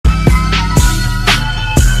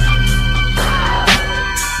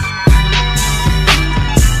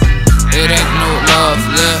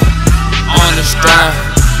left on the strive.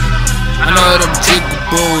 I know them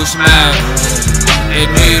jigaboos mad. They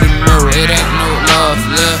need a mirror, it ain't no love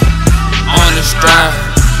left on the strive.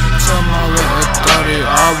 Tell my little daddy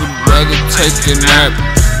I would rather take a nap.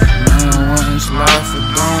 Man, when it's life, I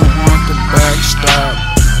don't want the backstab.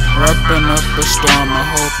 Wrapping up a storm, I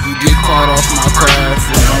hope you get caught off my craft.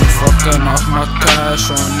 And I'm fucking off my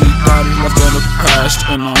cash on these bodies left on the past.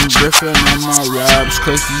 And I'm riffing on my raps,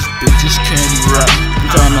 cause these bitches can't rap. I'm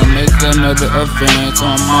tryna make another advance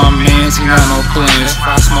on my mans, he got no plans. If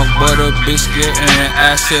I smoke butter, biscuit, and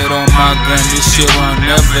acid on my gun, this shit will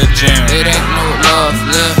never jam. It ain't no love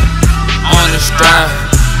left on the strive.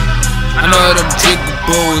 I know them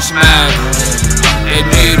jigaboos mad. They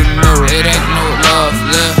need a mirror, it ain't no love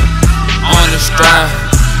left on the strive.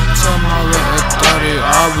 Tell my little daddy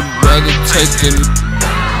I would rather take it.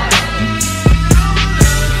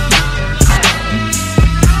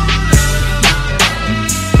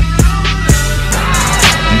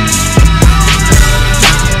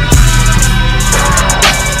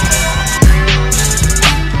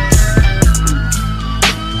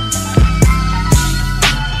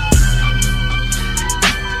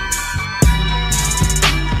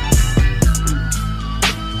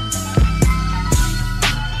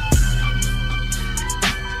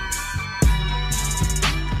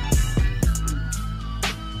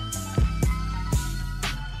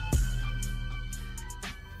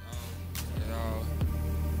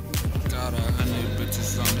 Got 100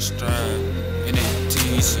 bitches on the stride, and they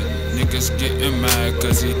teasing. Niggas getting mad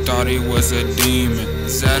cause he thought he was a demon.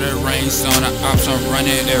 Saturday rains on the ops, I'm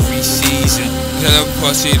running every season. Tell a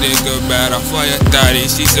pussy nigga bad off for your thotty.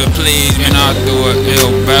 She said please, man, I threw a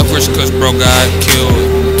ill backwards cause bro got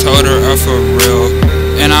killed. Told her up for real,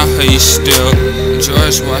 and I hate still.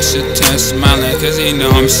 George Washington smiling cause he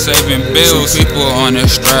know I'm saving bills. Some people on the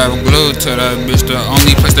strap glued to that bitch, the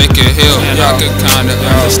only place they can heal. Y'all could kinda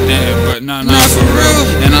understand, but not for real.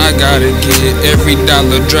 And I gotta get every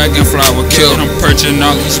dollar dragonfly will kill. I'm purchasing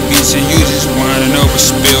all these beats and you just whining over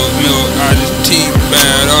spilled milk. I just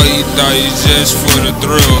teabag, all you thought you just for the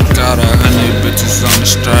thrill. Got 100 bitches on the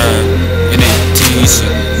strap, and they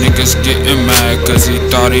teasing. Niggas getting mad cause he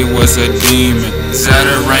thought he was a demon.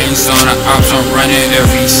 Saturday rains on the ops, I'm running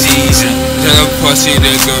every season. Tell a pussy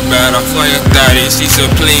nigga bad off for your thotty. She said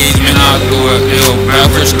please, man, I threw a ill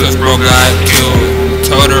backwards cause bro got killed.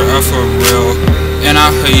 Told her up for real, and I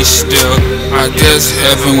hate still. I guess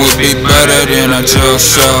heaven would be better than a jail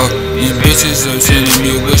cell. These bitches are sending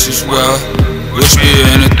me wishes well. Wish me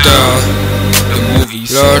in the thug. The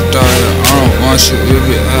movies. Lord daughter, I don't want you if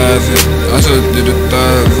you have it. I just did the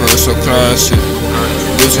third verse, so classic.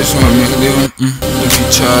 Bitches want me living, let me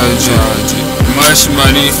charge it. Much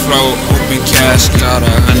money flow, open cash. Got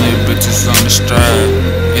 100 bitches on the strap,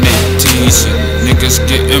 and they teasing. Niggas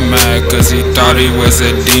getting mad cause he thought he was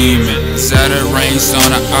a demon. Saturday rains on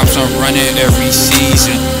the ops, I'm running every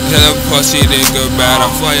season. Tell a pussy nigga bad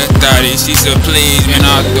off for your thotty. She said please, man,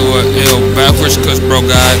 I threw a ill backwards cause bro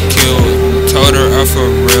got killed. Told her up for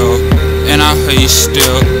real, and I hate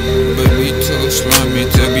still. Baby too slimy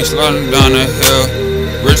to be sliding down the hill.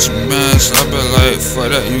 Rich man, I be like, for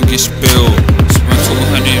that you get spilled. Spent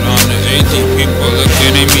 200 on the AD, people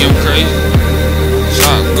looking at me, I'm crazy.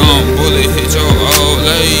 Shotgun bullet hit your old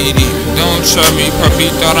lady. Don't try me,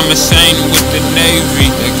 probably thought I'm insane with the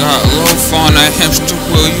Navy. They got low on that hamster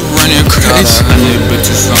wheel, you running crazy. Got 100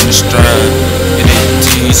 bitches on the strap, and they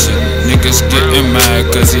teasing. Niggas getting mad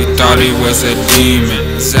cause he thought he was a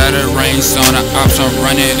demon. Saturday rains on the ops, I'm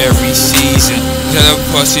running every season. Tell a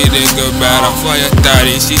pussy nigga bad off for your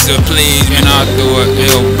thotty. She said please, man, I threw a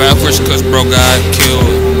ill backwards cause bro got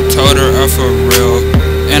killed. Told her up for real,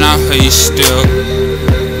 and I hate still.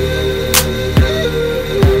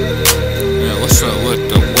 Yeah, what's up with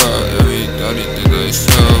the world? Everybody think they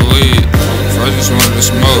sell weed. If I just wanted to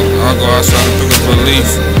smoke, I'll go outside and pick up a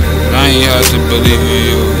leaf. But I ain't had to believe in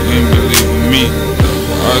you, you ain't believe in me.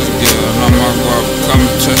 I was getting on my guap, come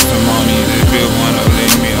testimony. They bill wanna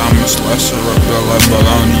leave me, I'ma slice her up like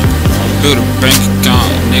bologna. Build a bank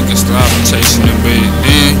account, niggas stop chasing the bait.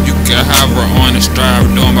 Then you can have her on the strap,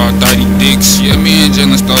 doing about 30 dicks. Yeah, me and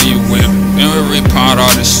Jalen stole your whip, then we repawned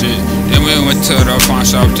all this shit. Then we went to the pawn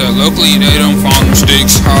shop, tell locally they don't find them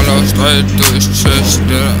sticks. Hollow straight through his chest,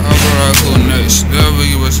 then I was like, who next? Then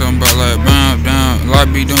we give us something about like, bam, down,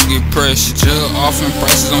 lobby don't get pressed. Chill off in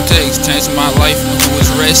prices on text, changed my life, who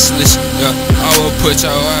was restless. Yeah, I will put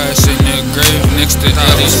your ass in the grave next to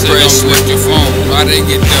AliExpress. With your phone, why they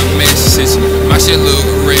get the message? My shit look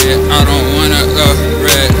red, I don't wanna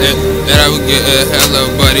red. That I would getting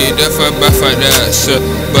hella buddy, different for that shit.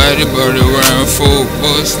 Buddy wearing full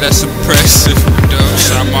boots, that's impressive.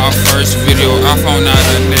 Shot my first video off on out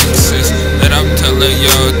of Nexus. That I'm telling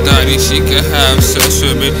your daddy she can have sex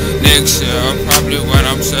with me next year. Probably when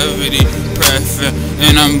I'm 70, preferring,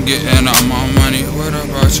 and I'm getting all my money. What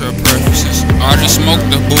about your preferences? I just smoked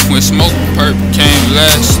the booth when smoke perp came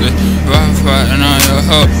lastly. Rough fighting on your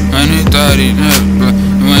hoe, and he thought he never.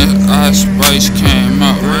 When Spice came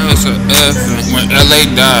out, where's a Evan? When LA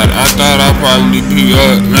died, I thought I'd probably be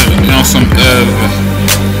up, on some Evan.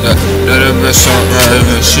 That bitch so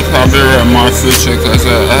relevant. She probably read my future cause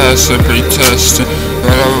her ass are pretty testing.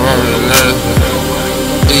 But I'm already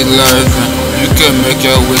 11. You can make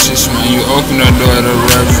your wishes when you open the door to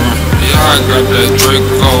Reverend. Yeah, I got that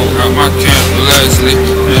Draco at my camp Leslie.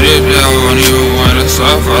 And they don't even want us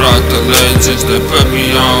off without the legends. They put me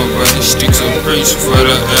on, but the sticks will preach for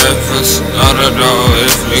the efforts. I don't know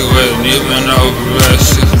if we wouldn't even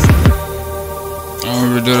overrest it. I'm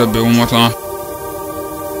gonna redo that bit one more time.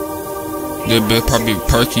 That bitch probably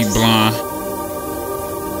perky blind.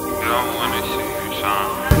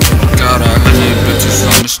 Got 100 bitches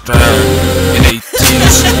on the strap in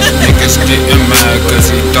 18s. Niggas getting mad cause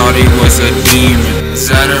he thought he was a demon.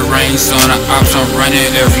 Zeta reigns on the ops, I'm running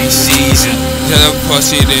every season. Tell a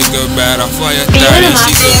pussy nigga bad, I fire 30,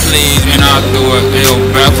 she could please. And I threw a L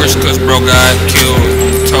backwards cause bro got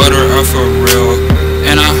killed. Told her I'm for real,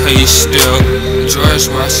 and I hate still. George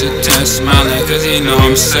Washington smiling cause he know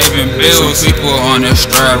I'm saving bills. Some people on the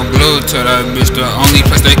strap glued to that bitch, the only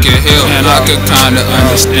place they can heal. And I could kinda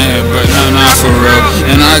understand, but not for real.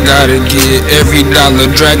 And I gotta get every dollar,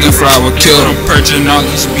 dragonfly will kill. I'm purchasing all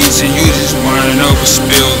these beats and you just wanting over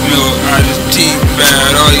spilled milk. I just deep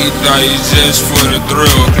bad, all you thought is just for the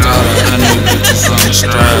thrill. Got 100 bitches on the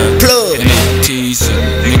strap and they teasing.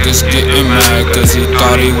 Niggas getting mad cause he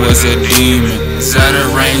thought he was a demon. Zeta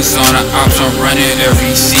reigns on the ops, I'm running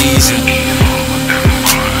every season.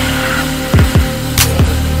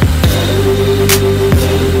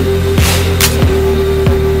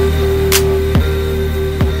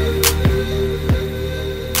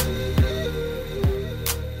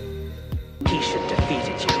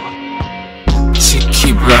 She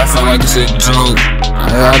keep laughing like it's a joke.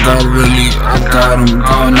 I got him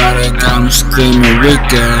going out and got him screaming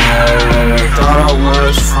Ricky. Thought I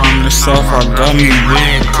was from the south, I got me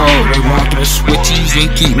red coat. They want the switchies,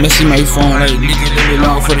 they keep messing my phone like nigga, leave it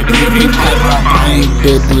alone for the baby. I ain't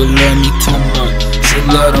baby, love me too much. She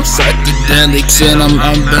love them psychedelics and I'm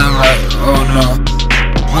been like, oh no.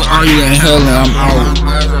 What are you in hell and I'm out.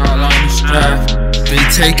 They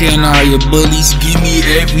taking all your bullies, give me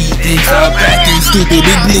everything. Stop acting stupid,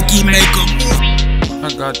 big blicky make a move. I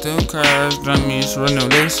got them cars, dummies, running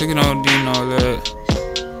legs, sticking on D, no that.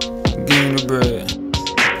 Give me the bread.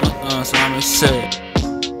 So I'm set.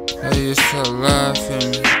 They used to laugh at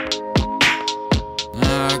me.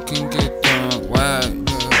 Now I can get them whack.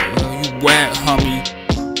 You whack, homie.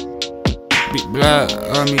 Big black,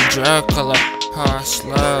 me Dracula. How I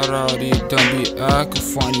slide all these dumb be acting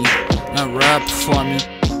funny. Now rap for me.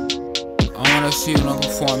 I wanna see no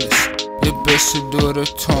performance. This bitch should do the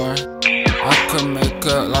touring. I could make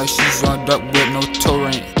her like she's on up with no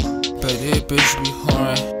torrent. But this bitch be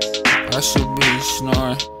whoring. I should be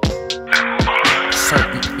snoring.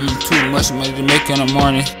 Too much money to make in the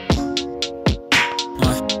morning.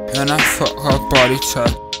 And I fuck her body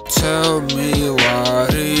type. Tell me why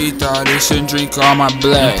he thought he should drink all my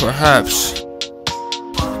black. Perhaps.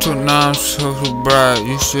 So now I'm so bright.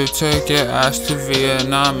 You should take your ass to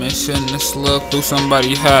Vietnam and send a slug through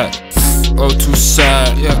somebody's hat. Oh, too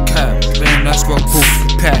sad. Yeah, cap. Man, that's what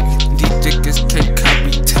poof pack. These niggas can't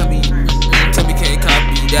copy. Tell me can't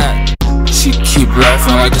copy that. She keep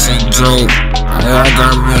laughing like it's a joke. I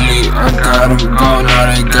got him going out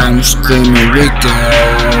and got him screaming Ricky. I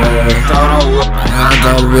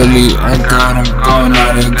got him going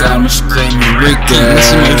out and got him screaming Ricky.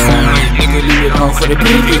 Listen my phone, nigga, leave it on for the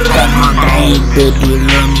baby. I ain't baby,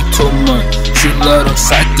 love me too much. She love them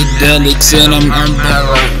psychedelics and I'm bad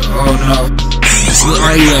like, oh no. What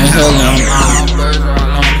are you in hell and I'm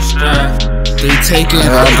they taking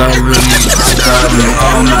I got him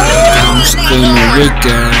going out and got him screaming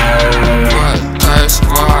Ricky.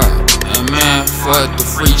 Squad, and man, fuck the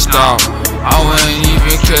freestyle. I wouldn't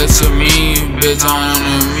even catch a mean bitch on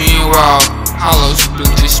the meanwhile. Hollow split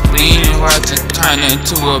the spleen and watch it turn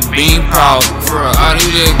into a bean pile. For all these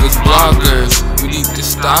niggas bloggers, you need to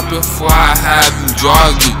stop it before I have you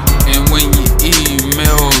joggy. And when you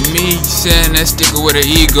email me, send that sticker with an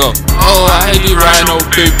ego. Oh, I hate you writing no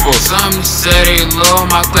people. Some say they love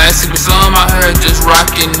my classic, but some I heard just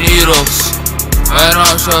rocking needles. But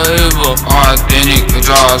I'm so evil, authentic, the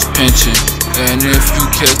jaws pinching. And if you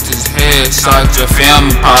kiss his head, such your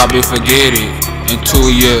family probably forget it in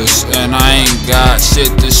 2 years. And I ain't got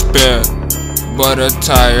shit to spare but a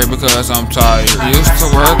tire because I'm tired. Used to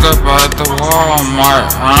work up at the Walmart,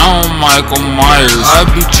 I'm Michael Myers. I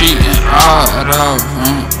be cheating out of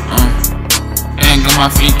and get my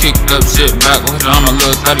feet kicked up, shit backwards. I'm a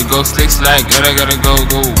little thotty, go slick slack, gotta go,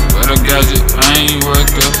 better gadget. I ain't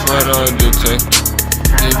working for the detect.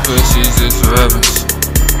 These pussies is rebels.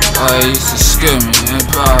 I used to skip me and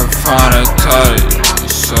probably find a tight.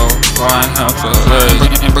 So fine, have to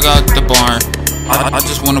let and bring out the barn. I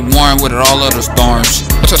just wanna warn with all of the storms.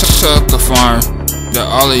 Took a farm that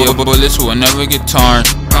all of your bullets will never get torn.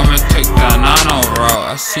 I'ma take that 9 route.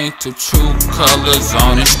 I seen the true colors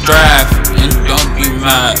on the strap. And don't be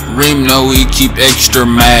mad, Reem know we keep extra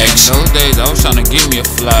mags. Those days I was tryna give me a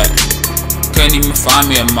flat, couldn't even find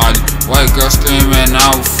me a molly. White girl screaming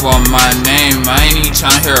out for my name, I ain't even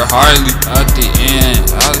tryna hear hardly. At the end,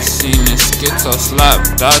 I seen the schizo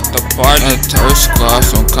slapped at the party. At her squad,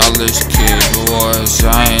 some college kid boys,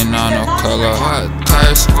 I ain't on no color. What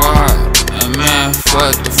type squad? And man,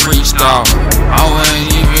 fuck the freestyle. I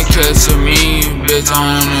wouldn't even catch a mean bitch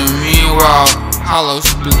on the meanwhile. Hollow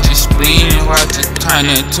split your spleen and watch it turn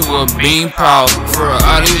into a bean pile. For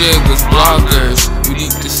all these niggas bloggers, you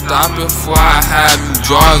need to stop it before I have you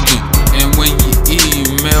jogging. And when you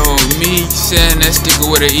email me, send that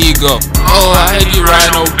sticker with an ego. Oh, I hate you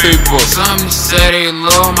writing no people. Some say they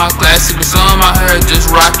love my classic, but some I heard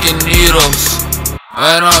just rocking needles.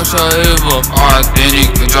 But I'm so evil,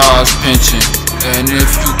 authentic, the jaws pinching. And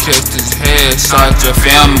if you kissed his head, such your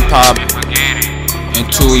family probably forget it in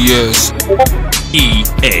 2 years.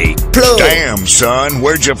 EA. Damn, son,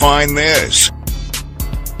 where'd you find this?